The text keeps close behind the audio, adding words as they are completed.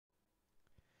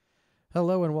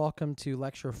Hello and welcome to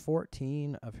Lecture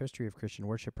 14 of History of Christian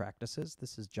Worship Practices.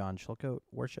 This is John Chilcote,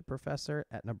 Worship Professor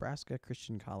at Nebraska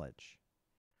Christian College.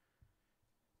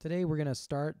 Today we're going to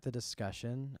start the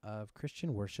discussion of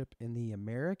Christian worship in the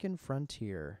American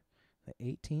frontier, the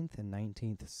 18th and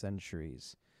 19th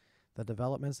centuries. The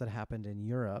developments that happened in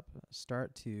Europe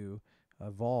start to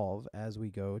evolve as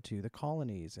we go to the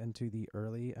colonies and to the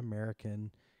early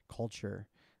American culture.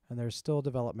 And there's still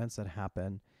developments that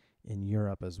happen in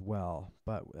Europe as well.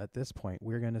 But at this point,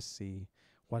 we're going to see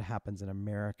what happens in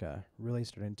America, really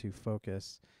starting to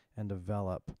focus and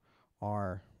develop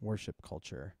our worship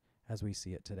culture as we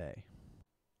see it today.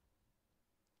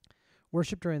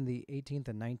 Worship during the 18th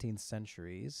and 19th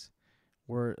centuries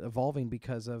were evolving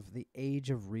because of the age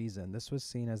of reason. This was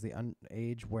seen as the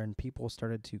age when people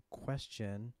started to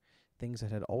question things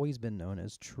that had always been known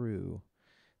as true.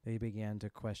 They began to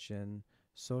question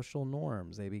social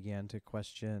norms. They began to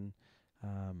question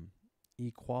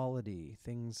equality,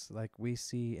 things like we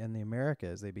see in the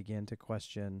Americas. They began to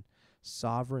question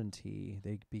sovereignty.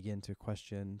 They begin to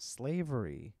question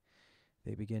slavery.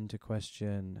 They begin to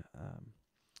question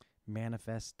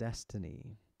manifest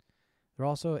destiny. There are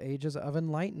also ages of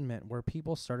enlightenment where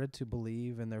people started to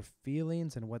believe in their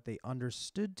feelings and what they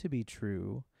understood to be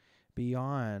true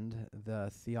beyond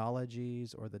the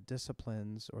theologies or the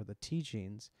disciplines or the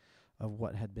teachings of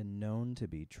what had been known to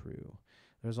be true.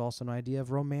 There's also an idea of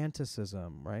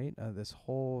romanticism, right? This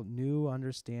whole new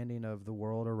understanding of the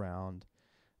world around,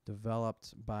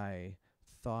 developed by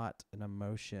thought and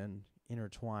emotion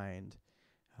intertwined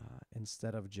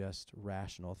instead of just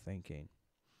rational thinking.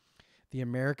 The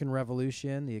American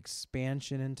Revolution, the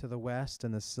expansion into the West,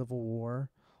 and the Civil War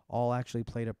all actually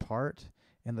played a part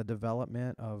in the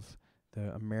development of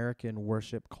the American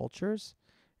worship cultures.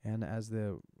 And as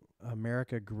the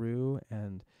America grew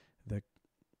and the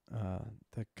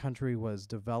country was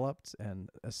developed and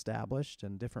established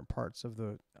and different parts of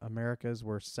the Americas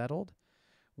were settled,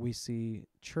 we see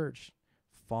church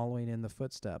following in the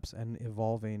footsteps and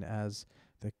evolving as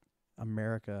the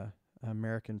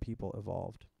American people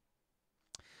evolved.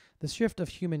 The shift of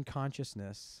human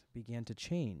consciousness began to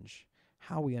change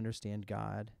how we understand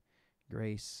God,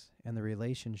 grace, and the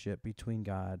relationship between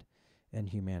God and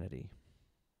humanity.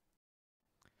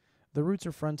 The roots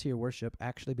of frontier worship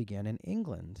actually began in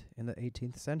England in the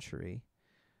 18th century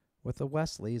with the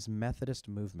Wesleys' Methodist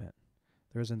movement.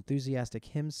 There was enthusiastic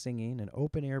hymn singing and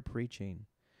open-air preaching.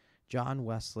 John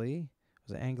Wesley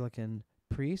was an Anglican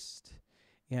priest,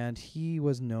 and he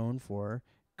was known for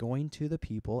going to the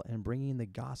people and bringing the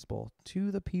gospel to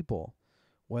the people,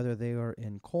 whether they were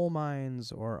in coal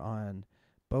mines or on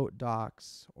boat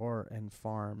docks or in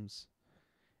farms.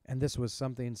 And this was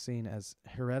something seen as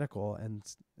heretical, and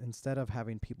instead of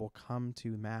having people come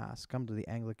to Mass, come to the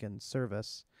Anglican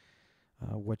service,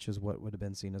 which is what would have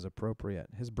been seen as appropriate.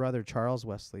 His brother Charles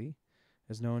Wesley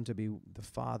is known to be the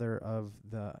father of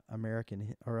the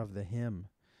American or of the hymn,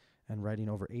 and writing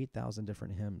over 8,000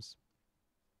 different hymns.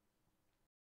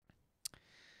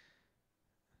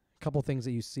 A couple things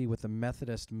that you see with the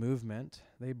Methodist movement: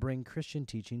 they bring Christian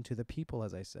teaching to the people,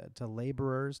 as I said, to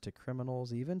laborers, to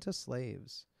criminals, even to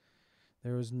slaves.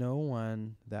 There was no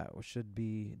one that should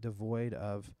be devoid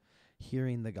of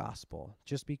hearing the gospel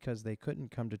just because they couldn't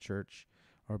come to church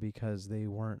or because they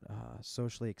weren't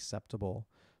socially acceptable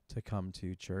to come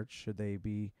to church. Should they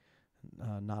be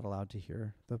not allowed to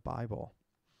hear the Bible?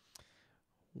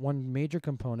 One major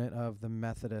component of the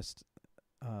Methodist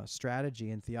strategy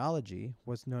and theology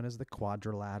was known as the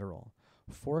quadrilateral.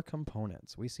 4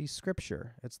 components. We see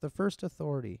Scripture. It's the first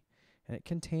authority, and it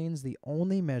contains the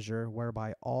only measure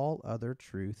whereby all other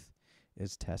truth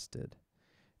is tested.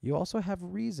 You also have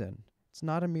reason. It's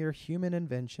not a mere human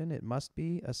invention. It must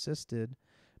be assisted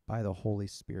by the Holy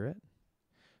Spirit.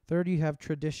 Third, you have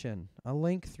tradition, a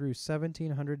link through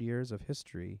 1,700 years of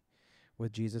history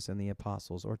with Jesus and the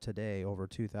apostles, or today over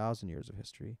 2,000 years of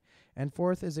history. And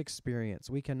fourth is experience.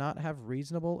 We cannot have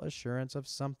reasonable assurance of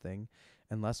something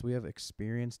unless we have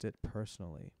experienced it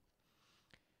personally.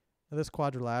 Now, this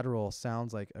quadrilateral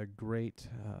sounds like a great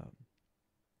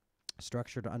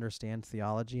structure to understand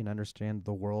theology and understand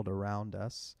the world around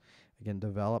us, again,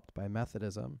 developed by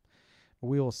Methodism.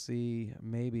 We will see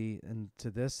maybe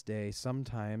to this day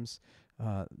sometimes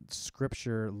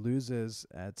Scripture loses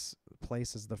its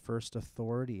place as the first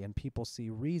authority, and people see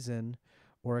reason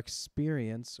or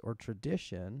experience or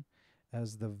tradition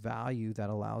as the value that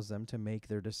allows them to make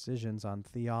their decisions on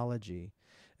theology.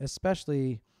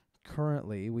 Especially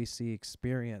currently, we see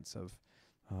experience of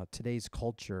today's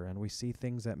culture, and we see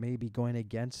things that may be going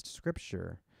against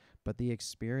Scripture, but the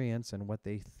experience and what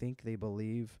they think they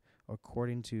believe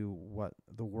according to what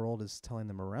the world is telling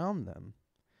them around them,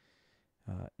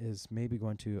 is maybe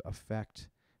going to affect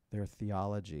their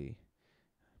theology.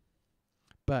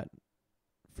 But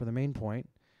for the main point,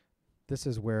 this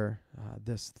is where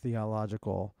this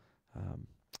theological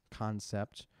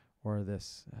concept, or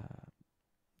this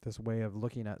way of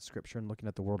looking at Scripture and looking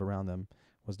at the world around them,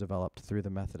 was developed through the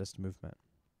Methodist movement.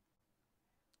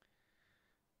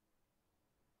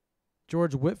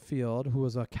 George Whitefield, who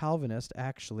was a Calvinist,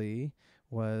 actually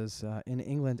was in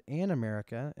England and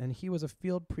America, and he was a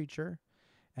field preacher,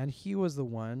 and he was the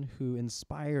one who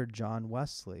inspired John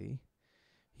Wesley.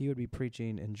 He would be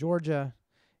preaching in Georgia,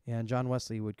 and John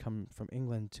Wesley would come from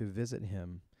England to visit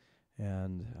him.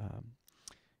 And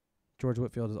George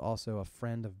Whitefield is also a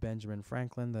friend of Benjamin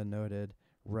Franklin, the noted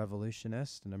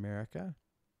revolutionist in America.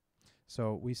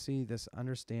 So we see this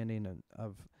understanding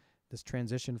of this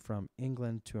transition from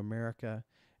England to America.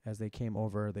 As they came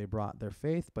over, they brought their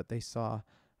faith, but they saw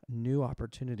new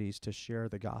opportunities to share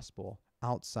the gospel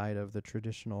outside of the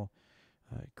traditional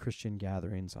Christian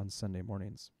gatherings on Sunday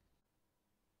mornings.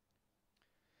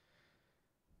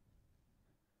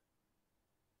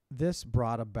 This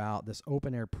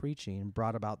open-air preaching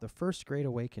brought about the First Great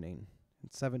Awakening in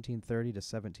 1730 to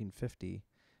 1750,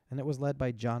 and it was led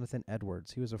by Jonathan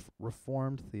Edwards. He was a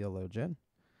Reformed theologian.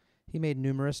 He made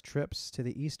numerous trips to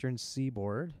the eastern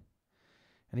seaboard,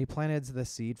 and he planted the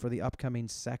seed for the upcoming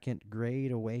Second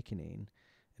Great Awakening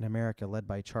in America, led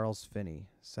by Charles Finney,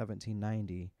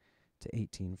 1790 to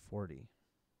 1840.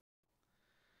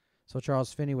 So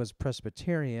Charles Finney was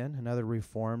Presbyterian, another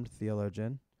Reformed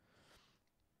theologian,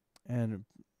 and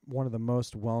one of the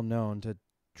most well-known to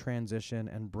transition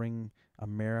and bring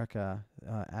America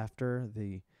after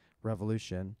the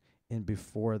Revolution and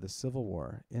before the Civil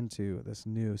War into this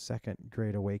new Second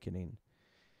Great Awakening.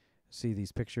 See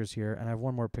these pictures here, and I have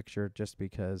one more picture just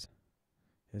because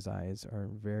his eyes are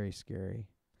very scary.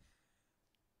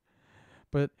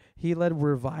 But he led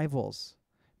revivals,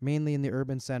 mainly in the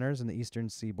urban centers in the eastern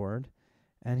seaboard,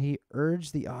 and he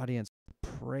urged the audience to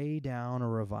pray down a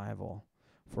revival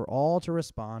for all to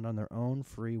respond on their own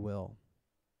free will.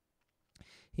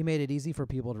 He made it easy for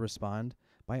people to respond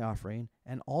by offering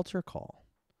an altar call.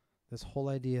 This whole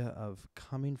idea of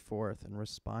coming forth and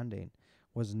responding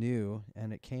was new,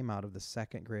 and it came out of the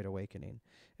Second Great Awakening.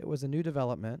 It was a new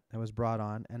development that was brought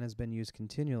on and has been used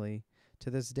continually to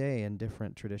this day in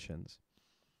different traditions.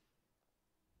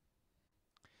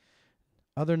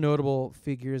 Other notable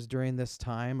figures during this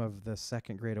time of the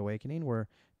Second Great Awakening were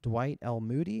Dwight L.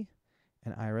 Moody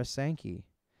and Ira Sankey.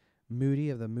 Moody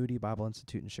of the Moody Bible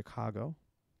Institute in Chicago.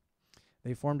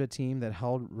 They formed a team that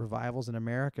held revivals in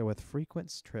America with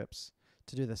frequent trips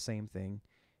to do the same thing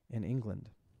in England.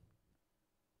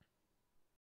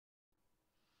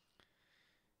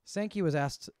 Sankey was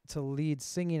asked to lead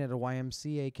singing at a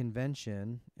YMCA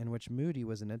convention in which Moody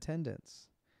was in attendance.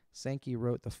 Sankey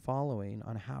wrote the following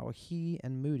on how he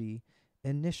and Moody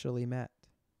initially met.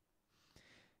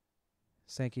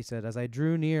 Sankey said, "As I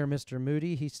drew near Mr.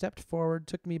 Moody, he stepped forward,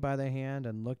 took me by the hand,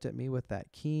 and looked at me with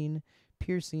that keen,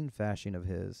 piercing fashion of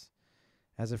his,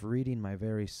 as if reading my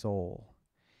very soul.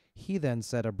 He then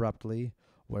said abruptly,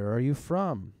 'Where are you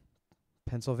from?'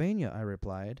 'Pennsylvania,' I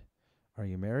replied. 'Are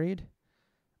you married?'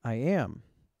 'I am.'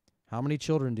 'How many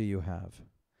children do you have?'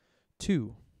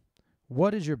 2.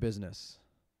 'What is your business?'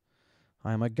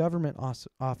 'I am a government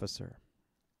officer.'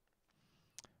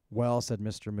 'Well,' said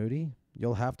Mr. Moody,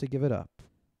 'you'll have to give it up.'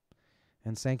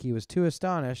 And Sankey was too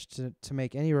astonished to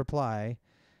make any reply,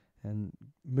 and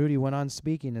Moody went on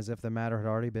speaking as if the matter had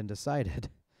already been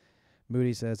decided.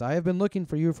 Moody says, 'I have been looking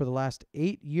for you for the last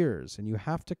 8 years, and you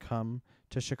have to come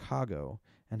to Chicago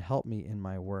and help me in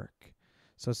my work.'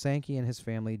 So Sankey and his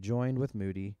family joined with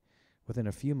Moody within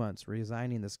a few months,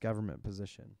 resigning this government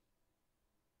position.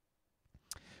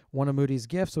 One of Moody's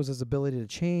gifts was his ability to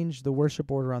change the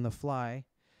worship order on the fly,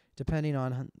 depending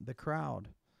on the crowd.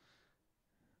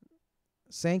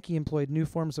 Sankey employed new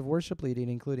forms of worship leading,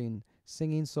 including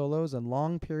singing solos and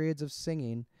long periods of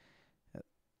singing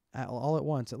all at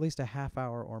once, at least a half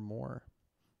hour or more.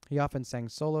 He often sang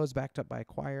solos backed up by a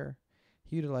choir.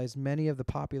 He utilized many of the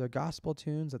popular gospel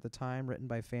tunes at the time written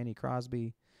by Fanny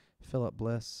Crosby, Philip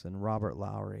Bliss, and Robert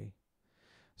Lowry.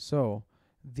 So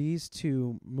these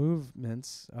two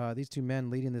movements, these two men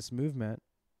leading this movement,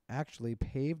 actually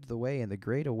paved the way in the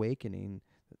Great Awakening,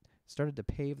 started to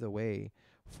pave the way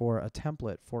for a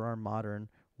template for our modern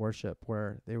worship,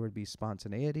 where there would be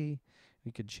spontaneity.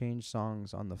 You could change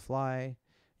songs on the fly.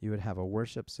 You would have a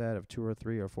worship set of 2 or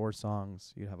 3 or 4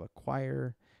 songs. You'd have a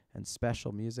choir and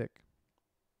special music.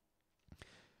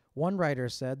 One writer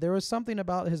said there was something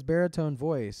about his baritone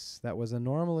voice that was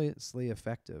enormously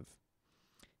effective.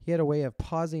 He had a way of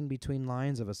pausing between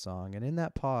lines of a song, and in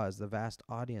that pause, the vast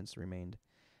audience remained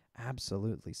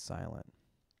absolutely silent.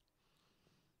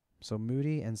 So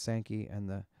Moody and Sankey and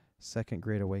the Second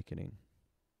Great Awakening.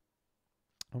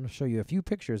 I want to show you a few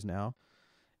pictures now.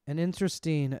 An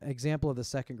interesting example of the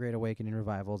Second Great Awakening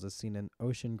revivals is seen in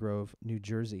Ocean Grove, New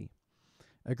Jersey.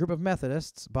 A group of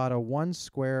Methodists bought a 1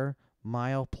 square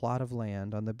mile plot of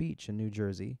land on the beach in New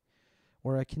Jersey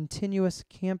where a continuous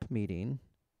camp meeting,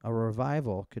 a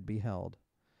revival, could be held.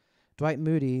 Dwight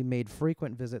Moody made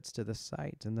frequent visits to the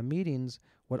site, and the meetings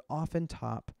would often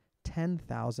top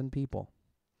 10,000 people.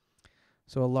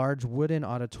 So a large wooden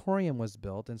auditorium was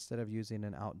built instead of using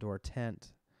an outdoor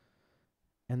tent.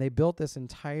 And they built this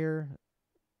entire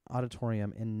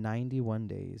auditorium in 91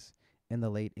 days in the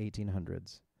late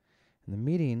 1800s. And the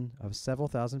meeting of several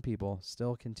thousand people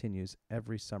still continues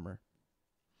every summer.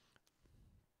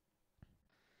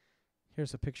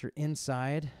 Here's a picture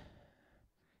inside.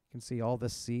 You can see all the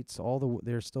seats,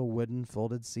 they're still wooden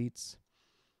folded seats.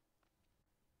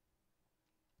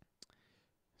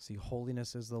 See,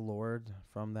 holiness is the Lord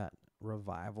from that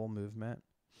revival movement.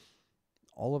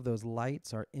 All of those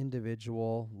lights are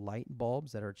individual light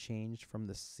bulbs that are changed from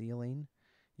the ceiling.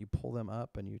 You pull them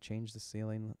up and you change the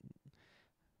ceiling.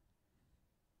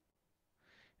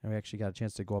 And we actually got a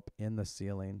chance to go up in the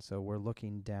ceiling. So we're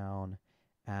looking down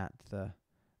at the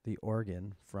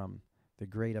organ from the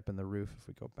grate up in the roof. If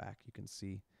we go back, you can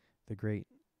see the grate.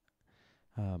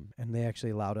 And they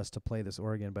actually allowed us to play this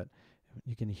organ, but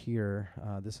you can hear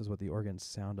this is what the organ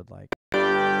sounded like.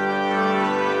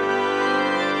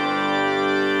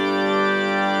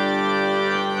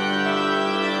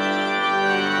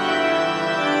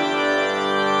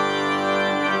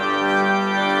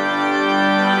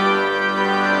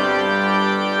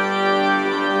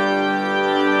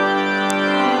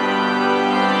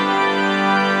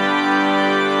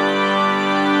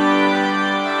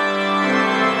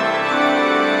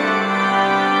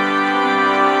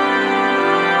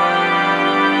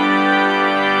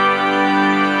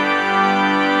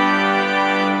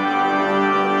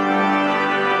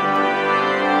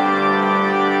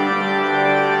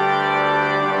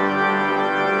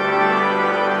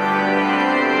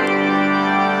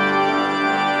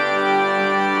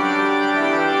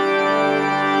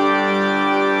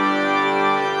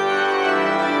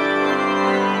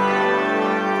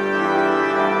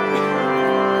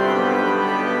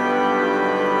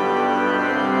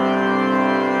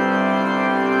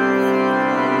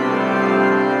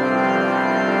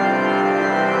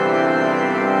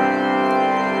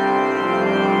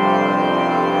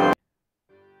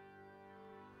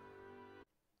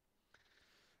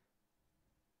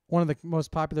 One of the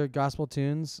most popular gospel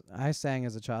tunes I sang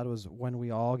as a child was When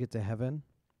We All Get to Heaven.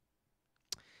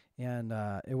 And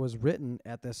it was written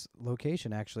at this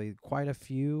location, actually. Quite a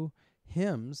few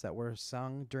hymns that were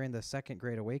sung during the Second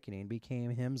Great Awakening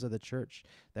became hymns of the church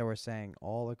that were sang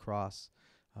all across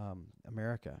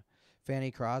America. Fanny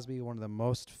Crosby, one of the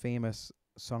most famous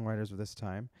songwriters of this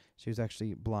time, she was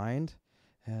actually blind,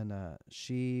 and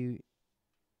she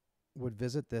would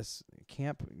visit this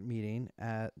camp meeting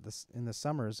in the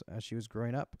summers as she was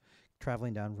growing up,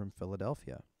 traveling down from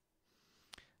Philadelphia.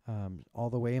 All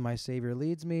the way my Savior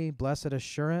leads me, blessed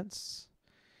assurance,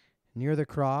 near the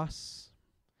cross.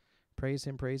 Praise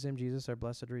him, Jesus, our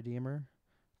blessed Redeemer.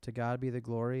 To God be the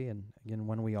glory. And again,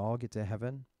 when we all get to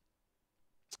heaven.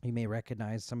 You may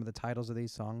recognize some of the titles of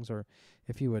these songs, or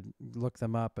if you would look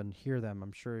them up and hear them,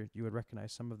 I'm sure you would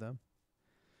recognize some of them.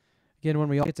 Again, When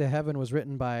We All Get to Heaven was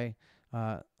written by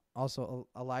also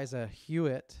Eliza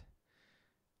Hewitt,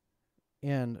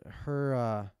 and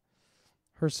her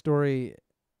story,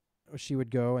 she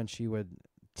would go and she would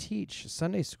teach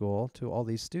Sunday school to all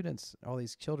these students, all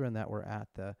these children that were at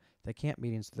the camp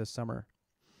meetings this summer.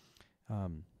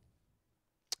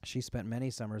 She spent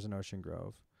many summers in Ocean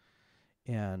Grove,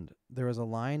 and there was a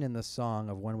line in the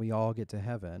song of When We All Get to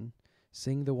Heaven,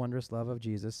 sing the wondrous love of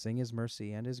Jesus, sing his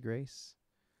mercy and his grace.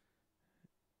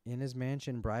 In his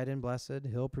mansion, bright and blessed,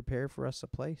 he'll prepare for us a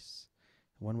place.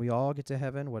 When we all get to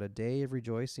heaven, what a day of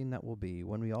rejoicing that will be.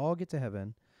 When we all get to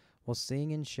heaven, we'll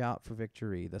sing and shout for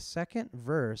victory. The second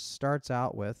verse starts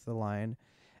out with the line,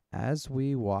 as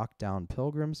we walk down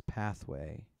Pilgrim's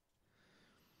Pathway.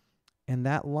 And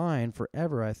that line,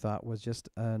 forever, I thought, was just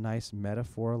a nice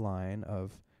metaphor line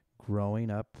of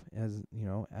growing up as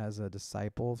a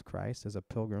disciple of Christ, as a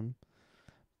pilgrim.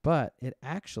 But it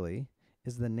actually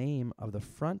is the name of the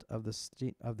front of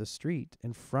the street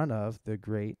in front of the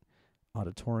great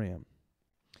auditorium.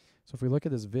 So if we look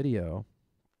at this video,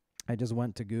 I just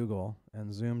went to Google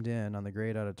and zoomed in on the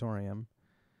great auditorium,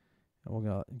 and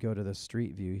we'll go to the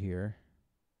street view here.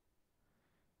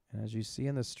 And as you see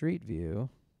in the street view,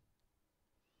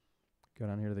 go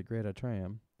down here to the Great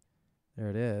Auditorium. There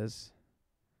it is.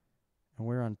 And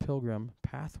we're on Pilgrim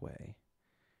Pathway.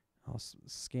 I'll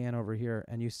scan over here,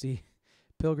 and you see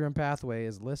Pilgrim Pathway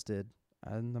is listed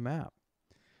on the map.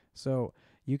 So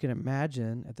you can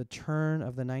imagine at the turn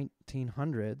of the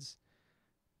 1900s,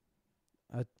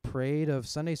 a parade of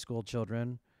Sunday school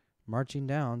children marching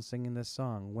down singing this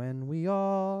song, "When we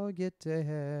all get to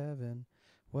heaven,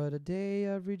 what a day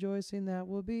of rejoicing that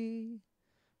will be.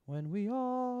 When we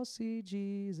all see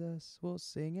Jesus, we'll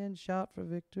sing and shout for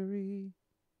victory."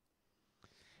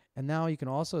 And now you can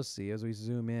also see, as we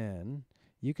zoom in,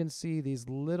 you can see these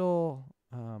little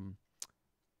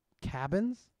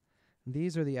cabins.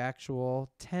 These are the actual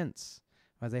tents,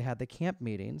 as they had the camp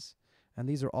meetings. And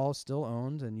these are all still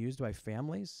owned and used by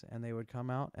families, and they would come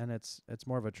out, and it's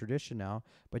more of a tradition now.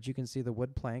 But you can see the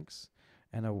wood planks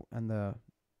and the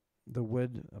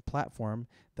wood platform.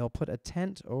 They'll put a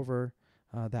tent over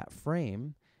that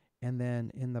frame, and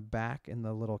then in the back, in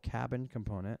the little cabin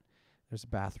component, there's a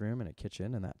bathroom and a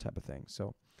kitchen and that type of thing.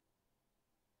 So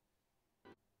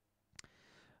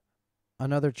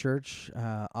another church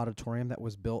auditorium that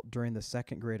was built during the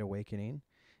Second Great Awakening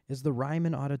is the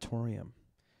Ryman Auditorium.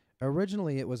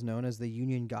 Originally, it was known as the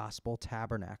Union Gospel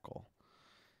Tabernacle.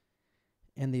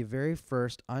 And the very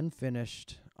first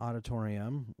unfinished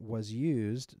auditorium was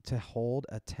used to hold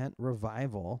a tent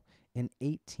revival in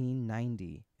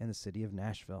 1890 in the city of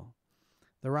Nashville.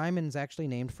 The Ryman is actually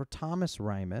named for Thomas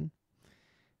Ryman.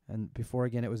 And before,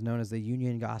 again, it was known as the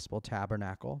Union Gospel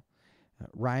Tabernacle.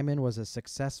 Ryman was a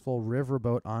successful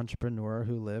riverboat entrepreneur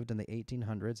who lived in the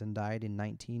 1800s and died in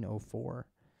 1904.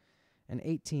 In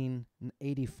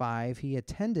 1885, he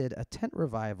attended a tent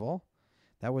revival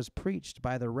that was preached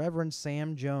by the Reverend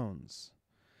Sam Jones,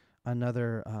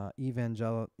 another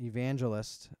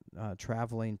evangelist,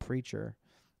 traveling preacher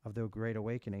of the Great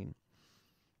Awakening.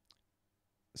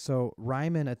 So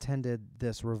Ryman attended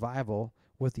this revival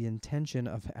with the intention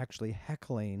of actually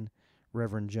heckling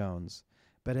Reverend Jones,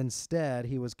 but instead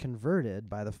he was converted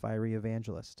by the fiery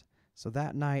evangelist. So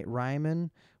that night,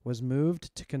 Ryman was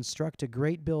moved to construct a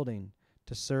great building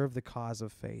to serve the cause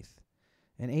of faith.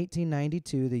 In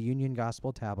 1892, the Union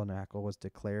Gospel Tabernacle was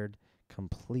declared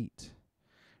complete.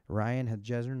 Ryan had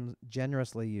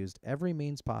generously used every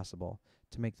means possible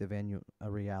to make the venue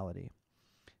a reality.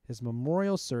 His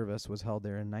memorial service was held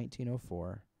there in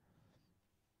 1904,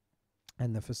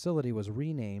 and the facility was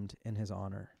renamed in his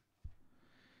honor.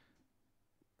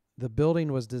 The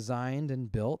building was designed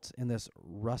and built in this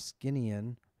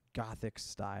Ruskinian Gothic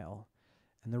style.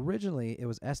 And originally, it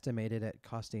was estimated at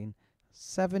costing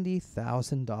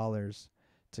 $70,000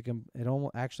 to it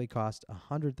almost actually cost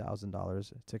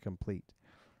 $100,000 to complete,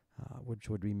 which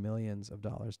would be millions of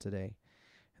dollars today.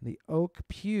 And the oak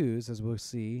pews, as we'll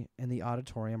see in the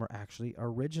auditorium, are actually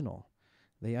original.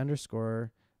 They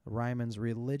underscore Ryman's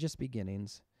religious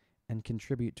beginnings and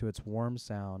contribute to its warm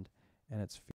sound and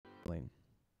its feeling.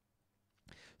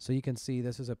 So you can see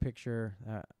this is a picture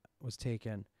that was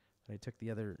taken. I took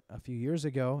a few years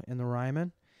ago in the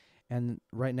Ryman, and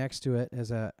right next to it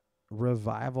is a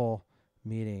revival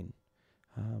meeting.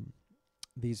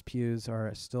 These pews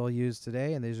are still used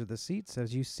today, and these are the seats.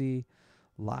 As you see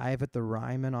live at the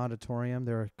Ryman Auditorium,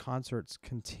 there are concerts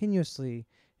continuously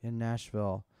in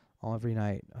Nashville every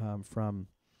night, from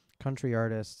country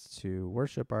artists to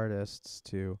worship artists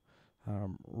to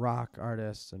rock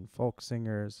artists and folk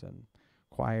singers and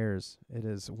choirs. It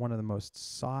is one of the most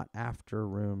sought-after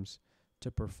rooms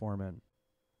to perform in.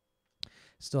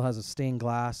 Still has a stained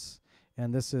glass,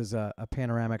 and this is a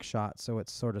panoramic shot, so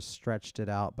it's sort of stretched it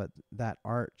out, but that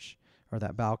arch or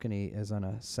that balcony is on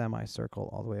a semicircle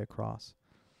all the way across.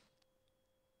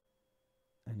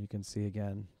 And you can see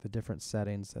again the different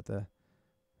settings that the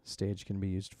stage can be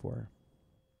used for.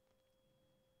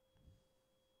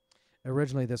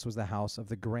 Originally, this was the house of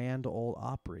the Grand Ole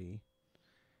Opry.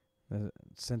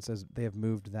 Since as they have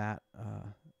moved that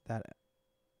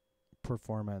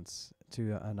performance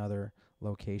to another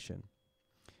location,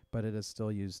 but it is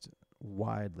still used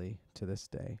widely to this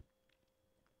day.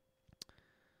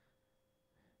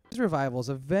 These revivals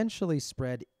eventually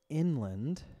spread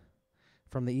inland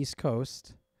from the East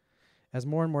Coast as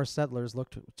more and more settlers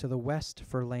looked to the west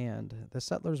for land. The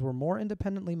settlers were more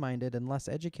independently minded and less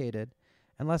educated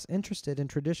and less interested in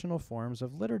traditional forms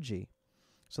of liturgy.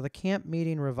 So the camp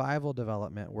meeting revival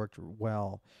development worked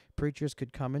well. Preachers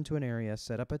could come into an area,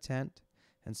 set up a tent,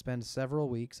 and spend several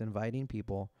weeks inviting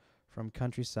people from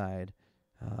countryside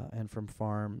and from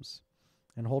farms,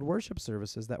 and hold worship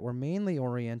services that were mainly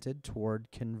oriented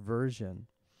toward conversion.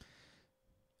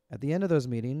 At the end of those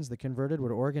meetings, the converted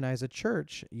would organize a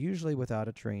church, usually without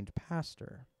a trained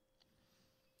pastor.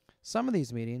 Some of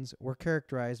these meetings were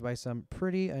characterized by some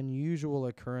pretty unusual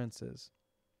occurrences.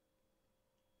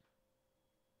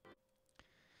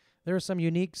 There were some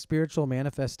unique spiritual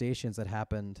manifestations that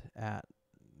happened at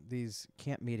these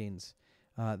camp meetings.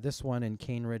 This one in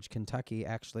Cane Ridge, Kentucky,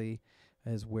 actually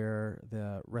is where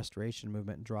the Restoration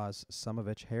Movement draws some of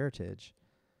its heritage.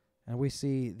 And we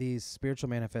see these spiritual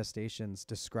manifestations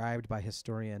described by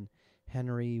historian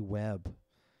Henry Webb.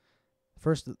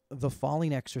 First, the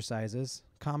falling exercises,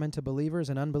 common to believers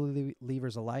and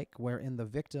unbelievers alike, wherein the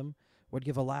victim would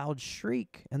give a loud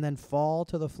shriek and then fall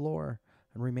to the floor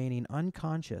and remaining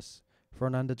unconscious for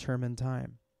an undetermined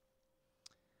time.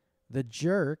 The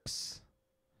jerks,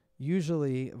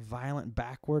 usually violent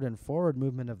backward and forward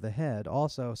movement of the head.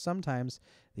 Also, sometimes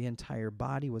the entire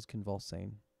body was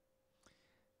convulsing.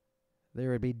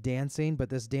 There would be dancing, but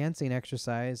this dancing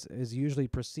exercise is usually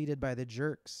preceded by the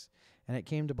jerks, and it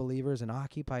came to believers and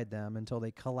occupied them until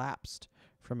they collapsed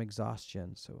from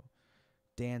exhaustion. So,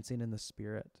 dancing in the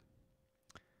spirit.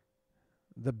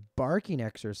 The barking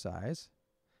exercise.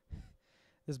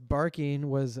 This barking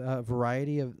was a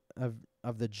variety of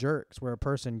the jerks, where a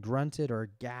person grunted or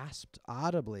gasped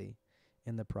audibly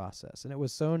in the process. And it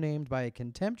was so named by a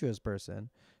contemptuous person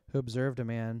who observed a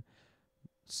man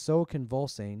so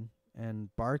convulsing and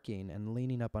barking and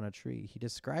leaning up on a tree. He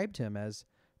described him as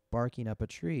barking up a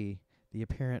tree, the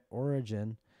apparent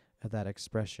origin of that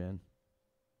expression.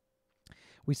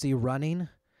 We see running.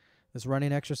 This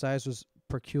running exercise was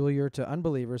peculiar to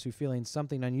unbelievers who, feeling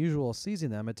something unusual seizing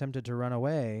them, attempted to run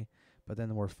away, but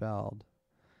then were felled.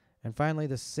 And finally,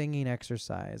 the singing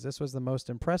exercise. This was the most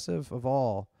impressive of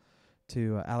all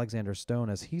to Alexander Stone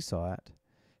as he saw it.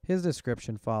 His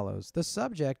description follows. The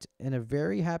subject, in a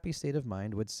very happy state of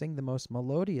mind, would sing the most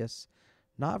melodious,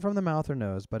 not from the mouth or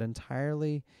nose, but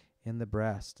entirely in the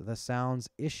breast, the sounds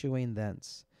issuing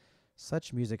thence.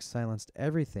 Such music silenced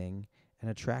everything and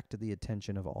attracted the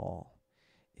attention of all.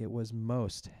 It was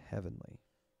most heavenly.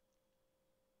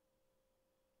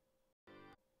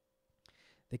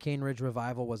 The Cane Ridge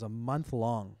Revival was a month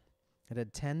long. It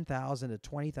had 10,000 to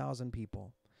 20,000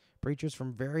 people. Preachers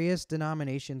from various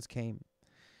denominations came.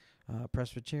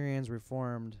 Presbyterians,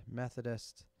 Reformed,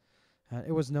 Methodist.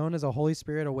 It was known as a Holy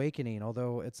Spirit awakening,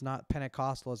 although it's not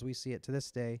Pentecostal as we see it to this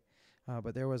day.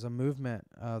 But there was a movement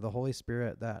of the Holy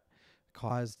Spirit that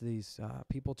caused these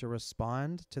people to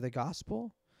respond to the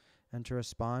gospel and to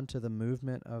respond to the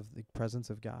movement of the presence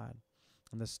of God.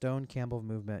 And the Stone Campbell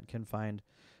movement can find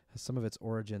some of its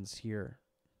origins here.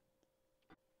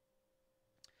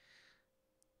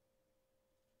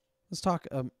 Let's talk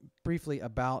briefly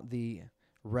about the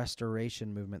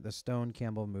Restoration movement, the Stone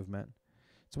Campbell movement.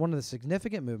 It's one of the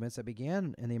significant movements that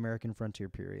began in the American frontier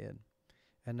period.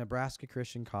 And Nebraska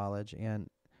Christian College and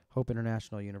Hope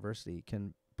International University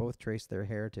can both trace their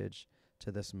heritage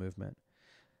to this movement.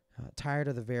 Tired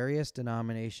of the various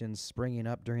denominations springing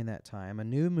up during that time, a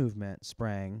new movement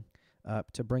sprang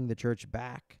up to bring the church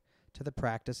back to the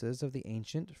practices of the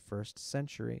ancient first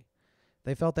century.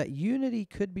 They felt that unity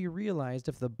could be realized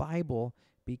if the Bible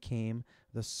became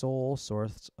the sole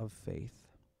source of faith.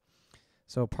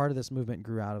 So part of this movement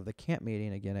grew out of the camp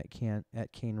meeting again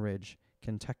at Cane Ridge,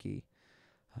 Kentucky.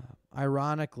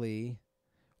 Ironically,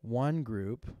 one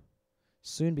group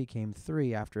soon became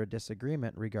three after a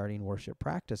disagreement regarding worship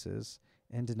practices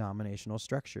and denominational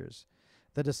structures.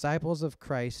 The Disciples of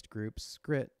Christ groups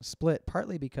split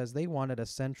partly because they wanted a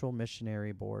central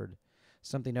missionary board,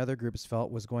 something other groups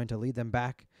felt was going to lead them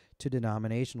back to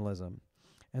denominationalism.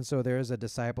 And so there is a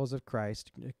Disciples of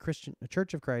Christ, a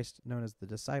Church of Christ known as the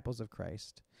Disciples of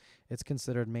Christ. It's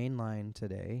considered mainline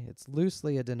today. It's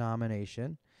loosely a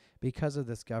denomination because of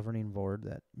this governing board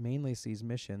that mainly sees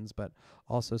missions but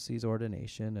also sees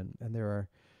ordination. And there are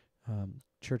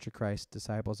Church of Christ,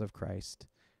 Disciples of Christ,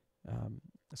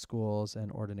 schools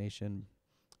and ordination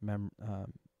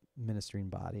ministering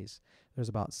bodies. There's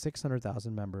about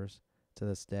 600,000 members to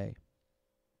this day.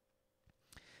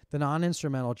 The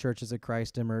non-instrumental churches of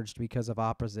Christ emerged because of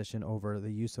opposition over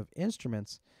the use of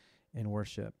instruments in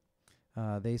worship.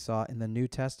 They saw in the New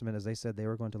Testament, as they said, they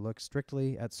were going to look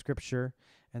strictly at Scripture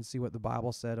and see what the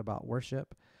Bible said about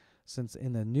worship. Since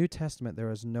in the New Testament there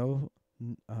was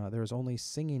only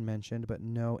singing mentioned, but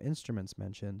no instruments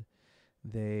mentioned,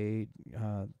 they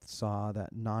saw that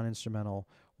non-instrumental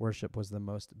worship was the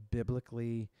most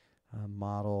biblically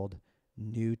modeled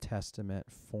New Testament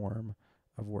form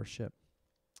of worship.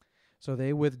 So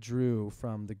they withdrew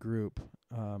from the group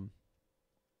on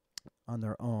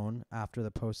their own after the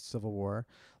post-Civil War.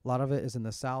 A lot of it is in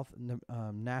the South,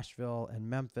 Nashville and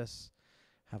Memphis.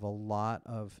 have a lot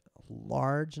of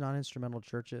large non-instrumental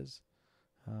churches,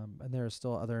 and there are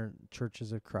still other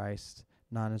churches of Christ,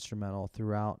 non-instrumental,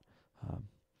 throughout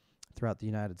the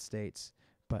United States.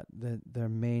 But their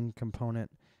main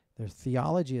component, their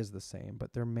theology is the same,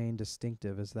 but their main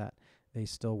distinctive is that they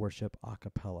still worship a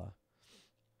cappella.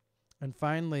 And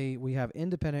finally, we have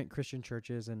independent Christian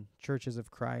churches and churches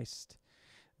of Christ.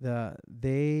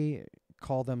 They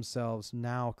call themselves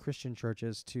now Christian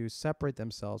churches to separate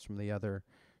themselves from the other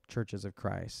churches of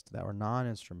Christ that were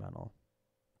non-instrumental.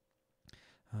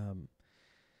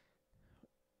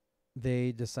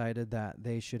 They decided that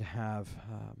they should have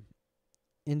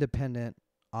independent,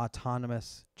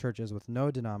 autonomous churches with no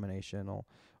denominational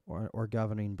or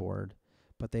governing board,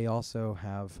 but they also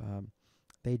have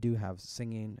they do have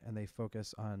singing, and they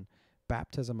focus on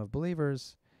baptism of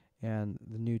believers and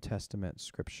the New Testament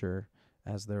scripture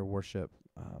as their worship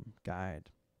guide.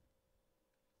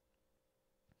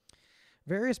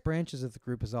 Various branches of the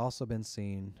group has also been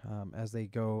seen as they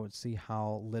go see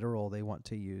how literal they want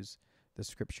to use the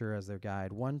scripture as their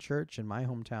guide. One church in my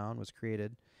hometown was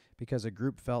created because a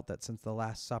group felt that since the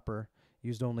Last Supper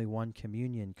used only one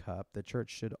communion cup, the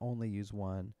church should only use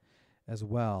one as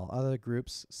well. Other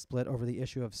groups split over the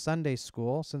issue of Sunday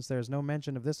school. Since there is no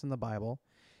mention of this in the Bible,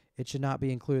 it should not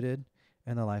be included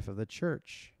in the life of the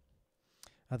church.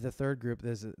 The third group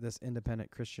is this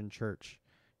independent Christian church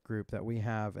group that we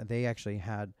have, and they actually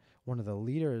had one of the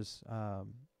leaders,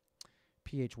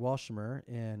 P.H. Walshimer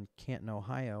in Canton,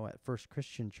 Ohio, at First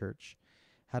Christian Church,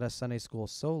 had a Sunday school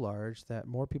so large that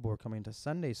more people were coming to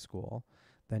Sunday school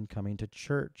than coming to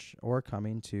church or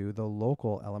coming to the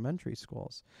local elementary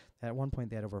schools. At one point,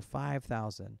 they had over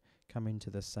 5,000 coming to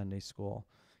the Sunday school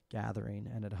gathering,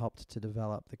 and it helped to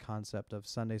develop the concept of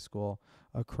Sunday school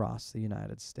across the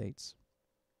United States.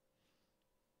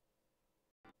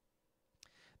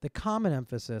 The common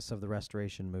emphasis of the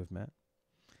Restoration movement: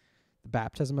 the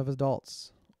baptism of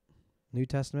adults, New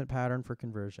Testament pattern for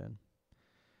conversion.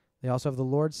 They also have the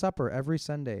Lord's Supper every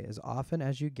Sunday, as often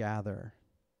as you gather.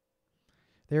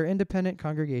 They are independent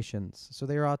congregations, so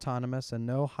they are autonomous and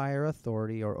no higher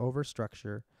authority or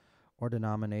overstructure or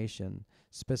denomination,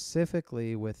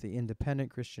 specifically with the independent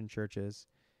Christian churches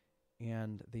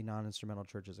and the non-instrumental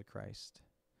churches of Christ.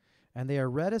 And they are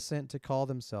reticent to call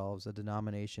themselves a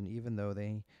denomination, even though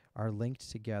they are linked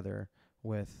together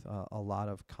with a lot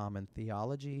of common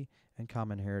theology and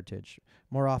common heritage.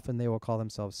 More often, they will call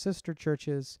themselves sister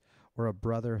churches or a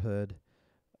brotherhood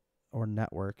or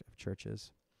network of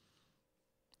churches.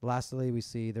 Lastly, we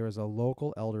see there is a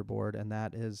local elder board, and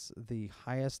that is the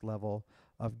highest level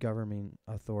of governing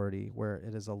authority, where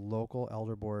it is a local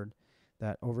elder board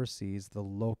that oversees the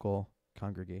local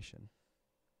congregation.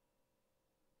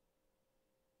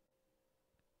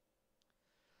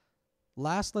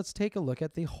 Last, let's take a look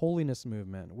at the holiness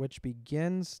movement, which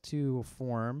begins to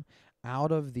form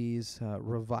out of these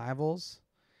revivals,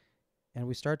 and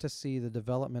we start to see the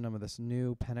development of this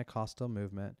new Pentecostal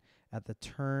movement at the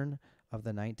turn of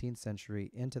the 19th century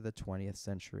into the 20th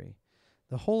century.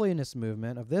 The holiness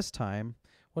movement of this time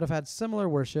would have had similar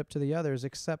worship to the others,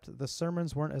 except the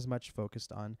sermons weren't as much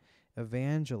focused on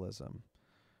evangelism.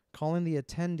 Calling the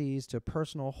attendees to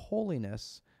personal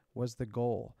holiness was the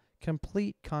goal.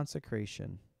 Complete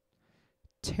consecration.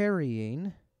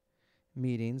 Tarrying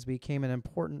meetings became an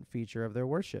important feature of their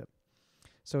worship.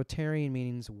 So tarrying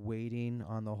means waiting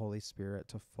on the Holy Spirit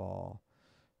to fall,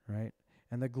 right?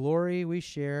 And the glory we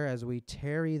share as we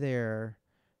tarry there,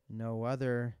 no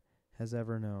other has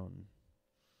ever known.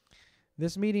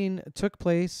 This meeting took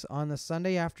place on the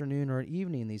Sunday afternoon or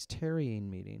evening, these tarrying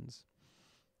meetings.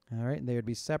 All right, and they would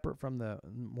be separate from the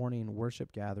morning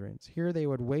worship gatherings. Here they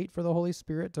would wait for the Holy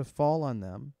Spirit to fall on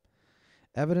them.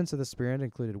 Evidence of the Spirit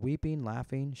included weeping,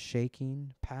 laughing,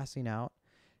 shaking, passing out,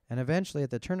 and eventually at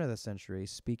the turn of the century,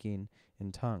 speaking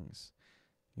in tongues.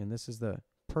 And this is the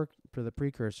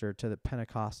precursor to the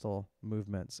Pentecostal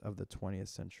movements of the 20th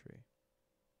century.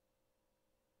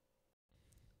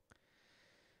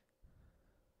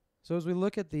 So as we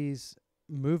look at these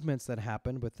movements that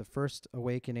happened with the First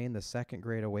Awakening, the Second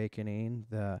Great Awakening,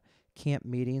 the camp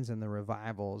meetings, and the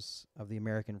revivals of the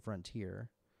American frontier,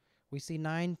 we see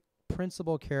 9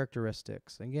 principal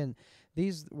characteristics. Again,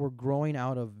 these were growing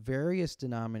out of various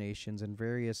denominations and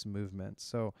various movements.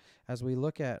 So as we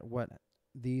look at what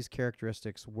these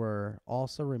characteristics were,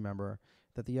 also remember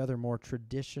that the other more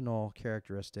traditional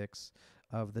characteristics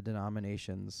of the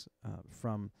denominations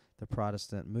from the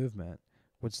Protestant movement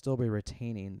would still be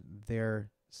retaining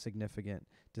their significant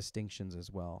distinctions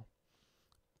as well.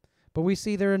 But we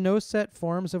see there are no set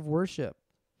forms of worship.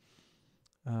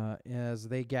 As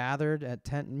they gathered at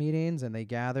tent meetings and they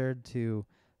gathered to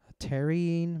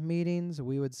tarrying meetings,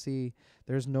 we would see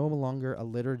there's no longer a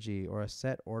liturgy or a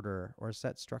set order or a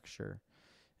set structure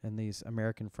in these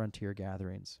American frontier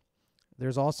gatherings.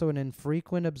 There's also an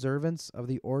infrequent observance of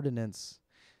the ordinance.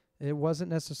 It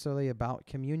wasn't necessarily about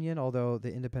communion, although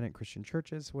the independent Christian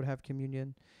churches would have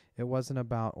communion. It wasn't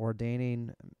about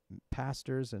ordaining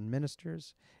pastors and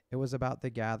ministers. It was about the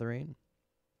gathering,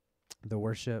 the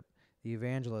worship, the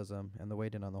evangelism, and the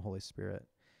waiting on the Holy Spirit.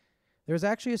 There was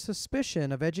actually a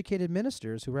suspicion of educated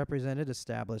ministers who represented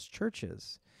established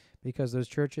churches, because those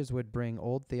churches would bring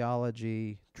old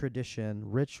theology, tradition,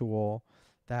 ritual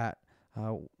that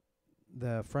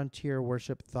the frontier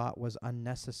worship thought was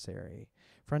unnecessary.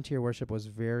 Frontier worship was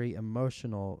very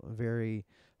emotional, very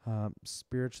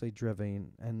spiritually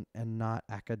driven, and not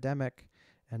academic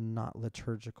and not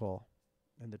liturgical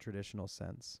in the traditional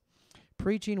sense.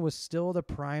 Preaching was still the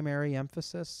primary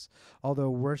emphasis,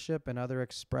 although worship and other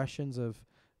expressions of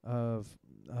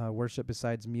worship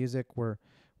besides music were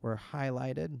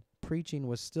highlighted. Preaching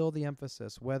was still the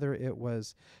emphasis, whether it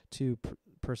was to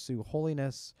pursue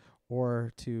holiness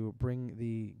or to bring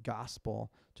the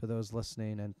gospel to those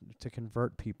listening and to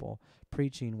convert people.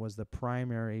 Preaching was the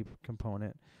primary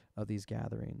component of these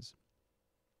gatherings.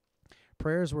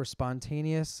 Prayers were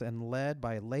spontaneous and led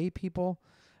by lay people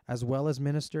as well as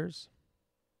ministers.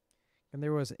 And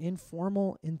there was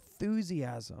informal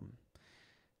enthusiasm.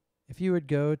 If you would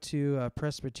go to a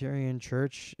Presbyterian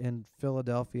church in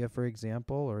Philadelphia, for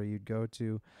example, or you'd go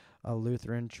to a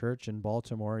Lutheran church in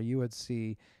Baltimore, you would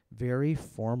see very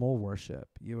formal worship.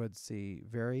 You would see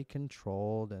very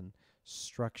controlled and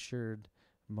structured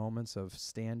moments of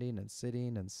standing and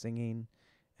sitting and singing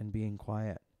and being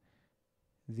quiet.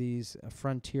 These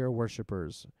frontier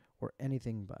worshipers were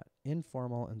anything but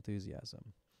informal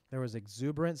enthusiasm. There was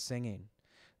exuberant singing.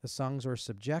 The songs were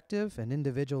subjective and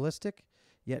individualistic,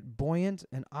 yet buoyant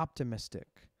and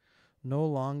optimistic. No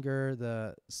longer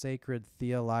the sacred,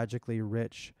 theologically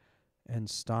rich and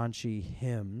staunchy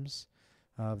hymns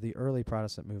of the early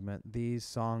Protestant movement. These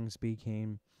songs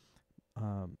became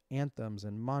anthems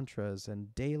and mantras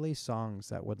and daily songs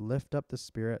that would lift up the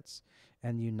spirits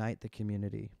and unite the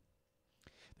community.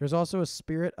 There's also a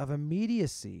spirit of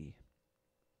immediacy.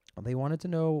 They wanted to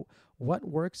know what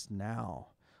works now,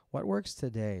 what works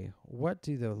today, what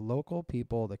do the local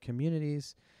people, the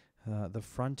communities, the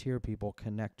frontier people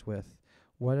connect with,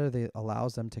 what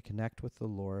allows them to connect with the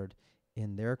Lord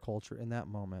in their culture in that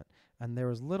moment. And there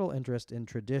was little interest in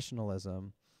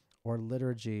traditionalism or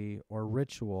liturgy or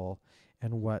ritual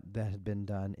and what that had been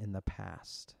done in the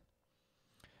past.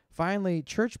 Finally,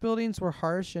 church buildings were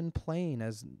harsh and plain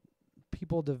as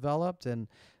people developed and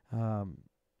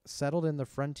settled in the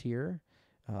frontier.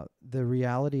 The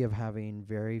reality of having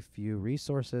very few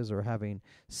resources or having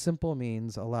simple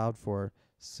means allowed for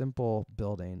simple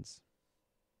buildings.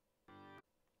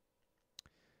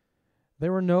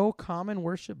 There were no common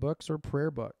worship books or prayer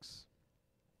books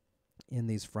in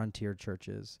these frontier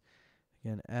churches.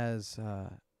 Again,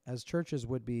 as churches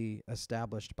would be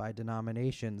established by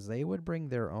denominations, they would bring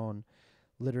their own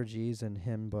liturgies and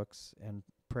hymn books and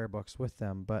prayer books with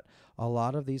them. But a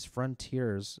lot of these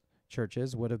frontiers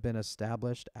churches would have been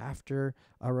established after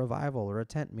a revival or a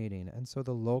tent meeting. And so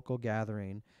the local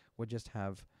gathering would just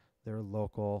have their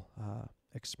local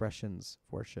expressions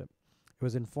of worship. It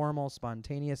was informal,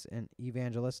 spontaneous, and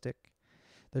evangelistic.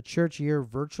 The church year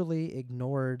virtually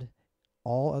ignored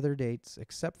all other dates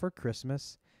except for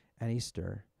Christmas and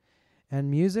Easter.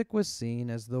 And music was seen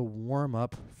as the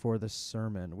warm-up for the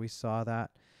sermon. We saw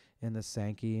that in the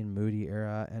Sankey and Moody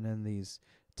era and in these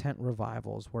tent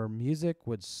revivals where music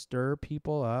would stir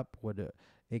people up, would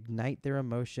ignite their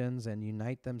emotions and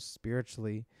unite them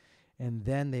spiritually, and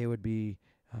then they would be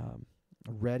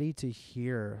ready to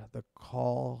hear the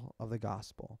call of the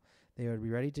gospel. They would be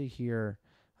ready to hear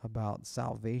about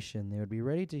salvation. They would be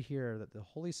ready to hear that the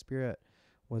Holy Spirit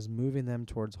was moving them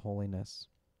towards holiness.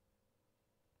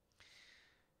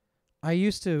 I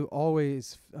used to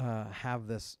always have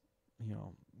this,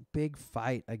 big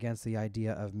fight against the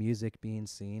idea of music being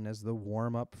seen as the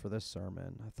warm-up for the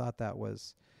sermon. I thought that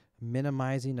was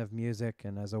minimizing of music,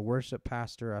 and as a worship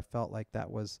pastor, I felt like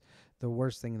that was the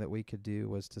worst thing that we could do,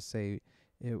 was to say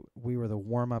we were the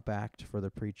warm-up act for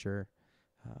the preacher.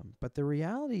 But the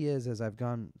reality is, as I've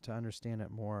gone to understand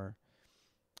it more,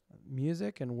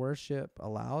 music and worship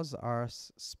allows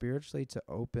us spiritually to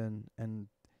open and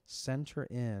center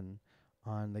in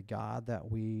on the God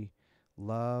that we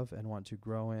love and want to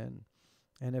grow in.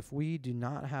 And if we do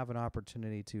not have an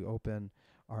opportunity to open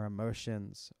our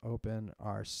emotions, open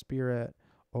our spirit,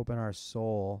 open our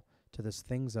soul to the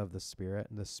things of the Spirit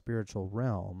and the spiritual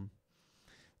realm,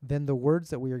 then the words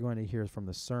that we are going to hear from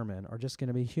the sermon are just going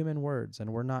to be human words,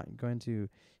 and we're not going to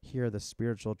hear the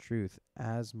spiritual truth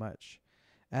as much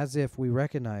as if we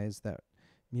recognize that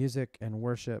music and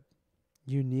worship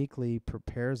uniquely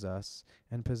prepares us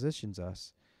and positions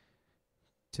us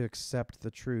to accept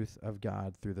the truth of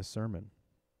God through the sermon.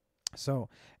 So,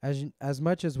 as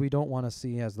much as we don't want to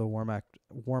see as the warm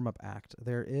up act,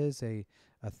 there is a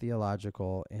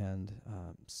theological and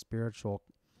spiritual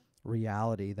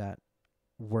reality that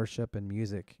worship and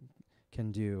music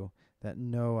can do that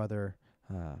no other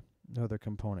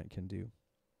component can do.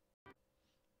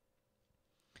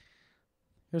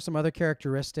 Here's some other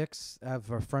characteristics of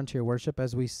frontier worship.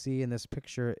 As we see in this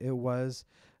picture, it was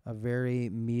a very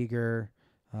meager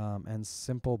and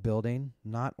simple building,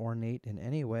 not ornate in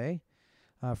any way.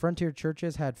 Frontier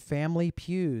churches had family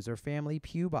pews or family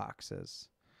pew boxes.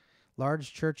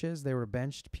 Large churches, they were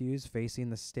benched pews facing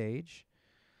the stage.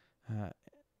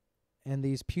 And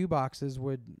these pew boxes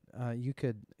would, you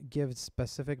could give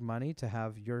specific money to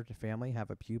have your family have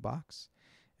a pew box.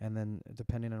 And then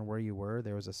depending on where you were,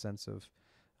 there was a sense of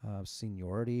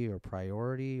seniority or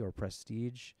priority or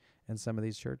prestige in some of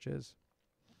these churches.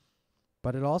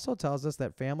 But it also tells us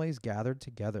that families gathered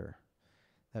together,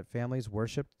 that families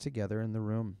worshiped together in the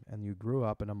room, and you grew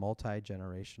up in a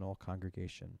multi-generational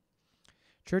congregation.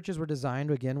 Churches were designed,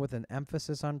 again, with an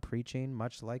emphasis on preaching,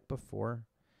 much like before.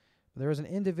 There was an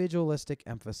individualistic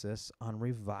emphasis on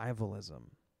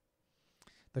revivalism.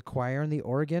 The choir and the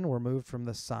organ were moved from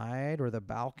the side or the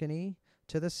balcony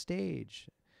to the stage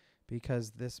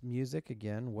because this music,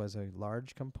 again, was a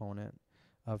large component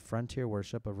of frontier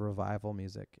worship, of revival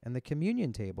music. And the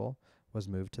communion table was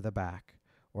moved to the back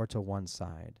or to one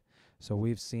side. So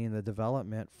we've seen the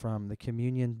development from the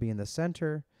communion being the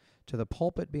center to the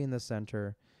pulpit being the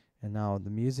center, and now the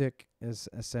music is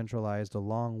centralized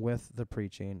along with the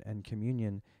preaching, and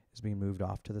communion is being moved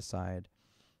off to the side.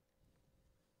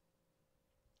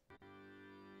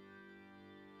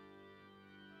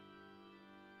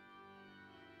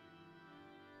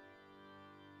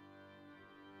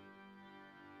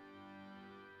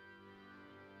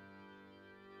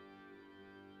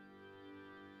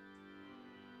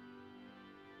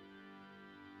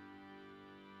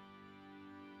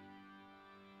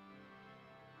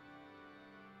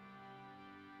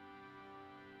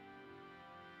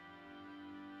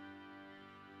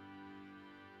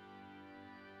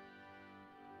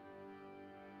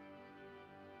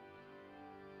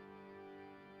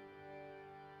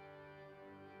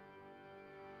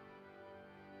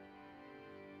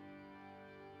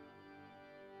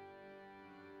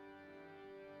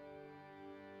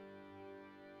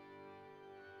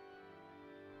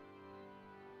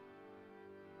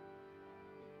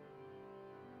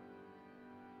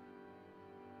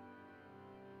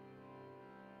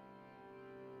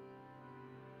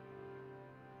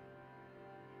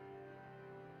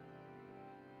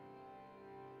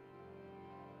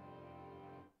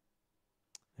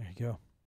 There you go.